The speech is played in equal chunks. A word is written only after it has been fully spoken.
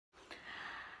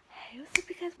Hey, what's up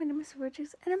you guys? My name is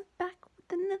Rogers and I'm back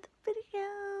with another video.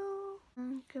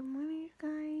 Good morning, you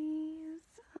guys.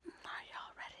 Are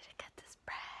y'all ready to get this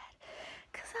bread?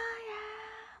 Cause I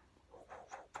am.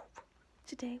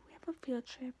 Today we have a field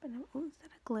trip and I'm, oh, is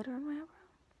that a glitter on my eyebrow?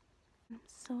 I'm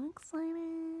so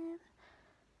excited.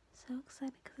 So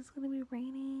excited because it's going to be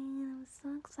raining. I'm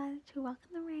so excited to walk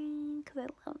in the rain because I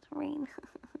love the rain.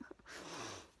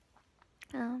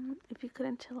 If you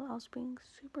couldn't tell, I was being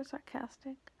super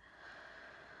sarcastic.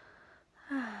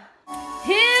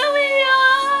 Here we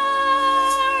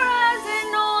are as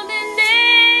in olden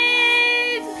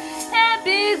days,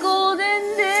 happy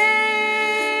golden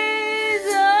days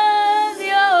of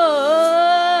yore.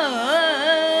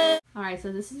 Alright,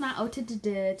 so this is my outfit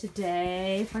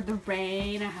today for the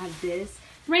rain. I have this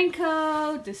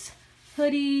raincoat, this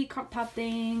hoodie, crop top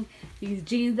thing, these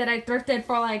jeans that I thrifted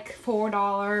for like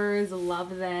 $4.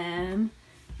 Love them.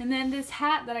 And then this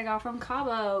hat that I got from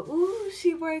Cabo. Ooh,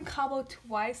 she wearing Cabo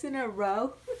twice in a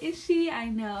row. Is she? I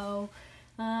know.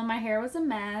 My hair was a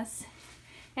mess.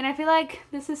 And I feel like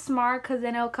this is smart because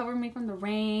then it'll cover me from the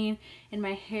rain. And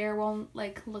my hair won't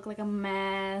like look like a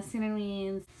mess. You know what I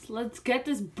mean? So let's get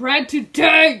this bread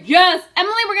today. Yes!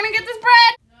 Emily, we're gonna get this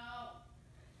bread!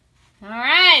 No.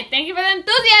 Alright, thank you for the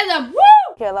enthusiasm. Woo!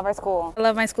 Okay, I love our school. I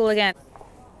love my school again.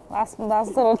 Last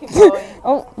little.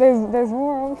 Oh, there's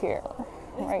more over here.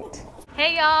 Right.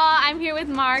 Hey y'all, I'm here with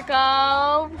Marco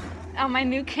on my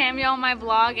new cameo on my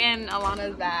vlog, and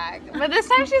Alana's back. But this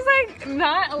time she's like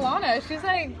not Alana, she's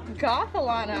like goth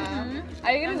Alana.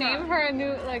 Are you gonna name her a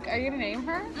new, like, are you gonna name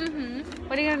her?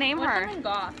 What are you gonna name her?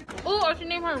 Goth. Oh, I should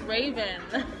name her Raven.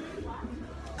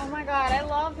 Oh my god, I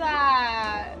love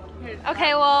that.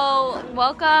 Okay, well,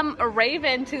 welcome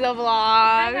Raven to the vlog.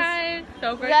 Hi guys.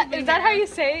 So great to be Is that here. how you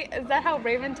say, is that how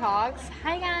Raven talks?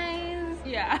 Hi guys.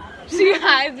 Yeah. She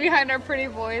hides behind her pretty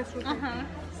voice with her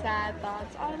sad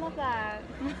thoughts. Oh, I love that.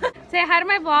 Say hi to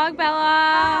my vlog,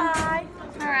 Bella. Hi.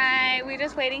 Alright, we're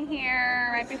just waiting here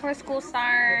right before school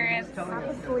starts. I'm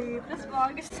asleep. This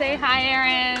vlog is... Say hi,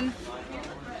 Aaron.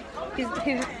 He's...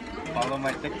 Follow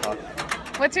my TikTok.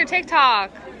 What's your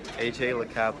TikTok? H.A.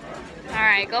 LeCap.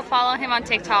 Alright, go follow him on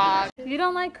TikTok. You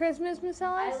don't like Christmas, Miss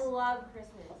Ellis? I love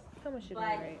Christmas. How much should But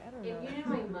I rate? I don't if know. you knew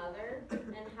my mother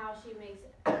and how she makes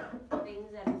things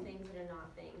that are things that are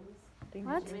not things.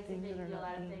 What? She makes a big deal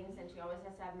out of things and she always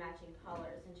has to have matching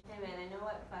colors. And she, hey man, I know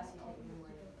what fuss you take me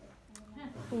with.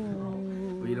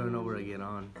 We don't know where to get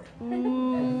on. I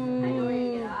know where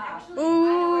you get off. I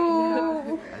know where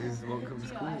you I just won't come to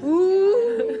school.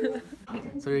 go.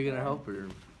 So you're gonna help her?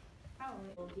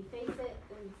 We'll deface it,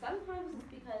 and sometimes it's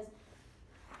because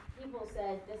people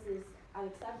said this is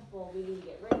unacceptable, we need to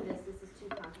get rid of this, this is too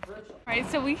controversial. Alright,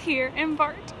 so we here in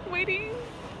Bart waiting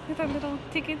with our little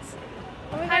tickets.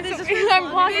 Hi, this is I'm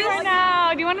vlogging right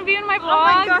now. Do you want to be in my vlog?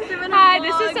 my gosh, I'm in a Hi, vlog.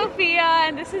 this is Sophia,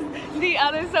 and this is the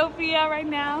other Sophia right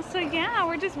now. So yeah,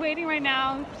 we're just waiting right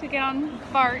now to get on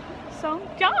Bart. So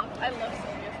yeah. I love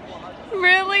Sophia's vlog.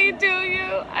 Really, do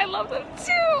you? I love them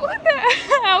too.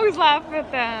 I always laugh at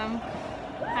them.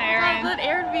 Hi, Aaron. Let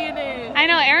Aaron be in it. I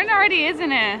know, Aaron already is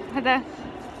in it.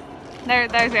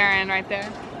 There's Aaron right there.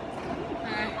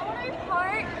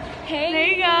 Hey. There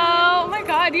you go. Oh my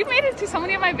god, you've made it to so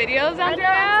many of my videos, Andrea.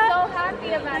 I'm so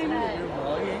happy about that.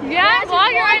 Yeah, I'm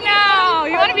vlogging right now.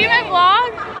 You want to be in my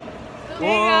vlog?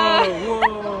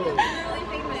 Whoa!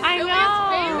 I know.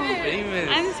 Famous.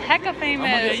 I'm hecka I'm gonna get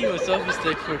famous. you a selfie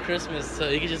stick for Christmas, so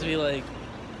you can just be like.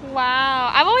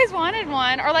 Wow. I've always wanted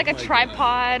one, or like a my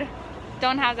tripod.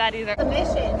 Don't have that either.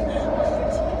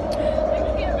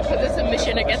 Because it's a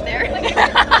mission to get there. It's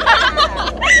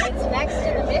next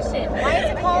to the mission. Why is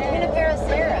it called Junipero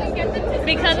Sarah?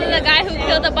 Because of the guy who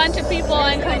killed a bunch of people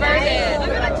and converted.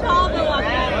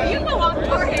 You can walk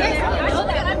towards it. I know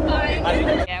that. I'm fine.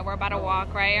 Yeah, we're about to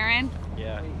walk, right, Aaron?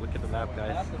 Yeah, look at the map,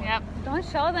 guys. Yep. Don't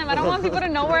show them. I don't want people to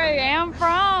know where I am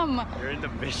from. You're in the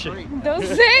mission. Don't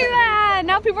say that.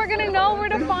 Now people are gonna know where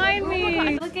to find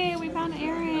me. Look at, we found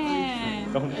Aaron.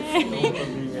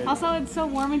 Also, it's so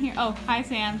warm in here. Oh, hi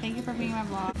Sam. Thank you for being in my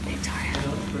vlog. Victoria,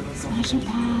 smash and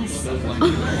pass.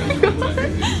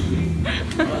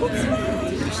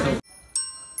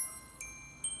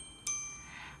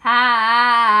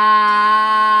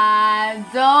 I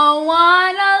don't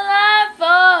want a lot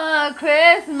for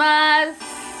Christmas.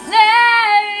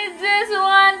 There's just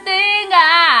one thing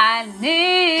I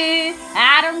need.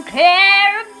 I don't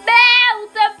care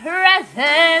about the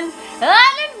presents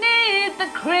underneath the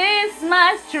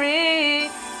Christmas tree.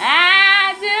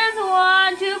 I just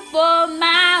want you for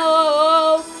my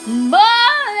own,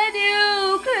 more than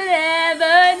you could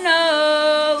ever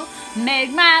know.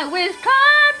 Make my wish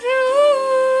come true.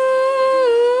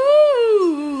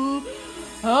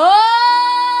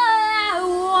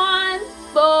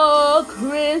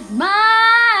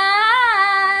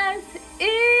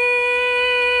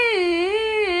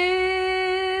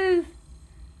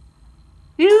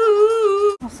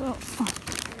 Also,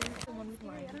 The one with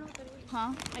lime.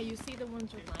 huh? I used to eat the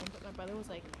ones with lime, but my brother was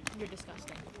like, "You're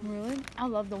disgusting." Really? I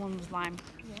love the one with lime.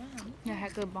 Yeah. The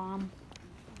heck of a bomb.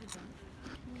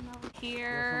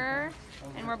 Here,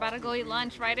 and we're about to go eat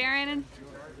lunch, right, Aaron?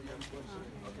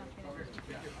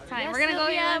 Fine, Yes, we're gonna go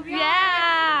eat Sylvia, lunch.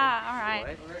 Yeah. All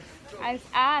right. I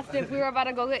asked if we were about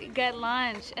to go get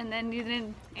lunch, and then you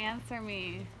didn't answer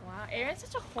me. Wow, Aaron's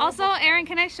such a horrible. Also, Aaron,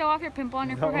 can I show off your pimple on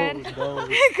your forehead? No.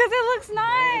 Because it looks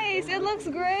nice. It looks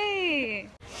great.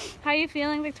 How are you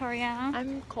feeling, Victoria?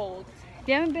 I'm cold.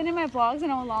 You haven't been in my vlogs in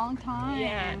a long time.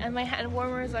 Yeah, and my hand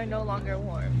warmers are no longer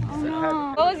warm. Oh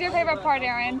no. What was your favorite part,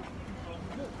 Aaron?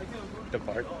 The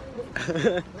part.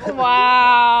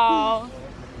 Wow.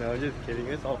 No, just kidding.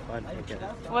 It's all fun. Okay.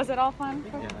 Was it all fun?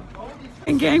 Yeah.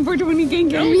 Gang gang for 20 gang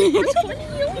gang.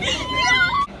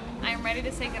 I'm ready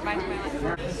to say goodbye to my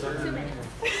life.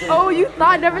 Oh, you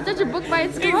thought never touch a book by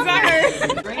its cover.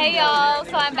 Exactly. Hey y'all,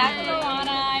 so I'm back with Alana.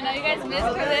 I know you guys missed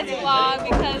for this vlog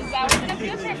because I was in a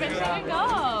field trip and she didn't go.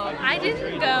 I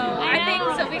didn't go. I think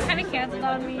Sophie kind of canceled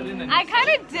on me. I kind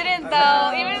of didn't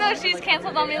though, even though she's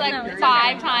canceled on me like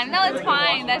 5 times. No, it's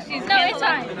fine that she's canceled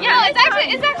on me. Yeah, no, it's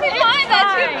actually fine that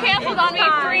you've canceled on me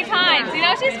 3 times. You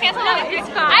know, she's canceled on me. It's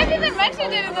fine. I've even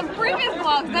mentioned it in the previous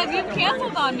vlogs that you've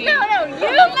canceled on me. No, you.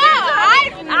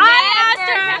 I've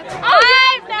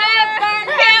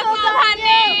never canceled,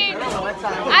 honey.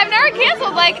 I've never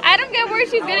canceled. Like, I don't get where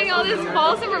she's getting all this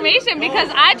false information because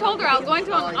I told her I was going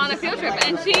to on a field trip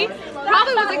and she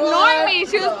probably was ignoring me.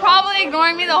 She was probably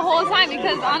ignoring me the whole time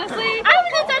because honestly, I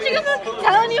was touching you,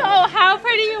 telling you, oh, how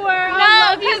pretty you were. no,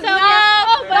 I love you so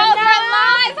much. those were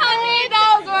lies, honey.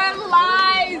 Those were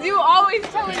lies. You always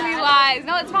telling me lies.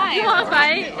 No, it's fine. You want to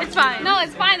fight? It's fine. No,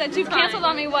 it's fine that you've canceled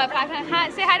on me. What? 5 times? Hi,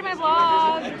 say hi to my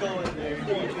vlog.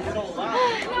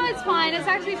 No, it's fine. It's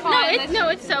actually fine.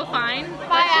 It's so fine.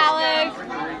 Bye, Alex.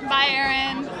 Bye,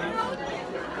 Aaron.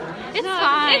 It's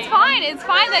fine. It's fine. It's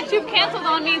fine that you've canceled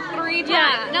on me 3 times.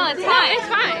 Yeah. No, it's fine. It's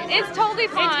fine. It's totally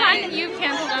fine. It's fine that you've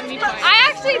canceled on me twice. I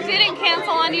actually didn't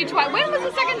cancel on you twice. When was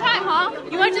the second time, huh?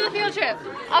 You went to the field trip.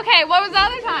 Okay, what was the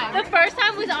other time? The first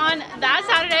time was on that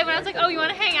Saturday when I was like, oh, you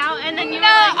want to hang out? And then you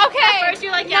No, were like, okay. At first you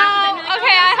were like, No, yeah. But then you're like,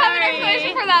 okay, oh, I have an sorry.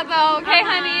 explanation for that though. Okay,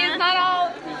 Uh-huh. honey, it's not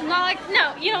like.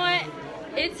 No, you know what?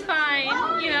 It's fine.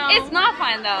 You know. It's not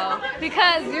fine though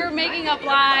because you're making up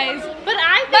lies. But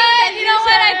I think But that you know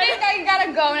what? I should- think I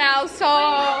gotta go now. So.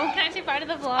 Can I say part of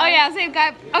the vlog? Oh yeah, say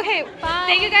guys. Okay,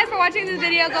 thank you guys for watching this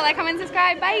video. Go like, comment,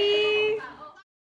 subscribe. Bye.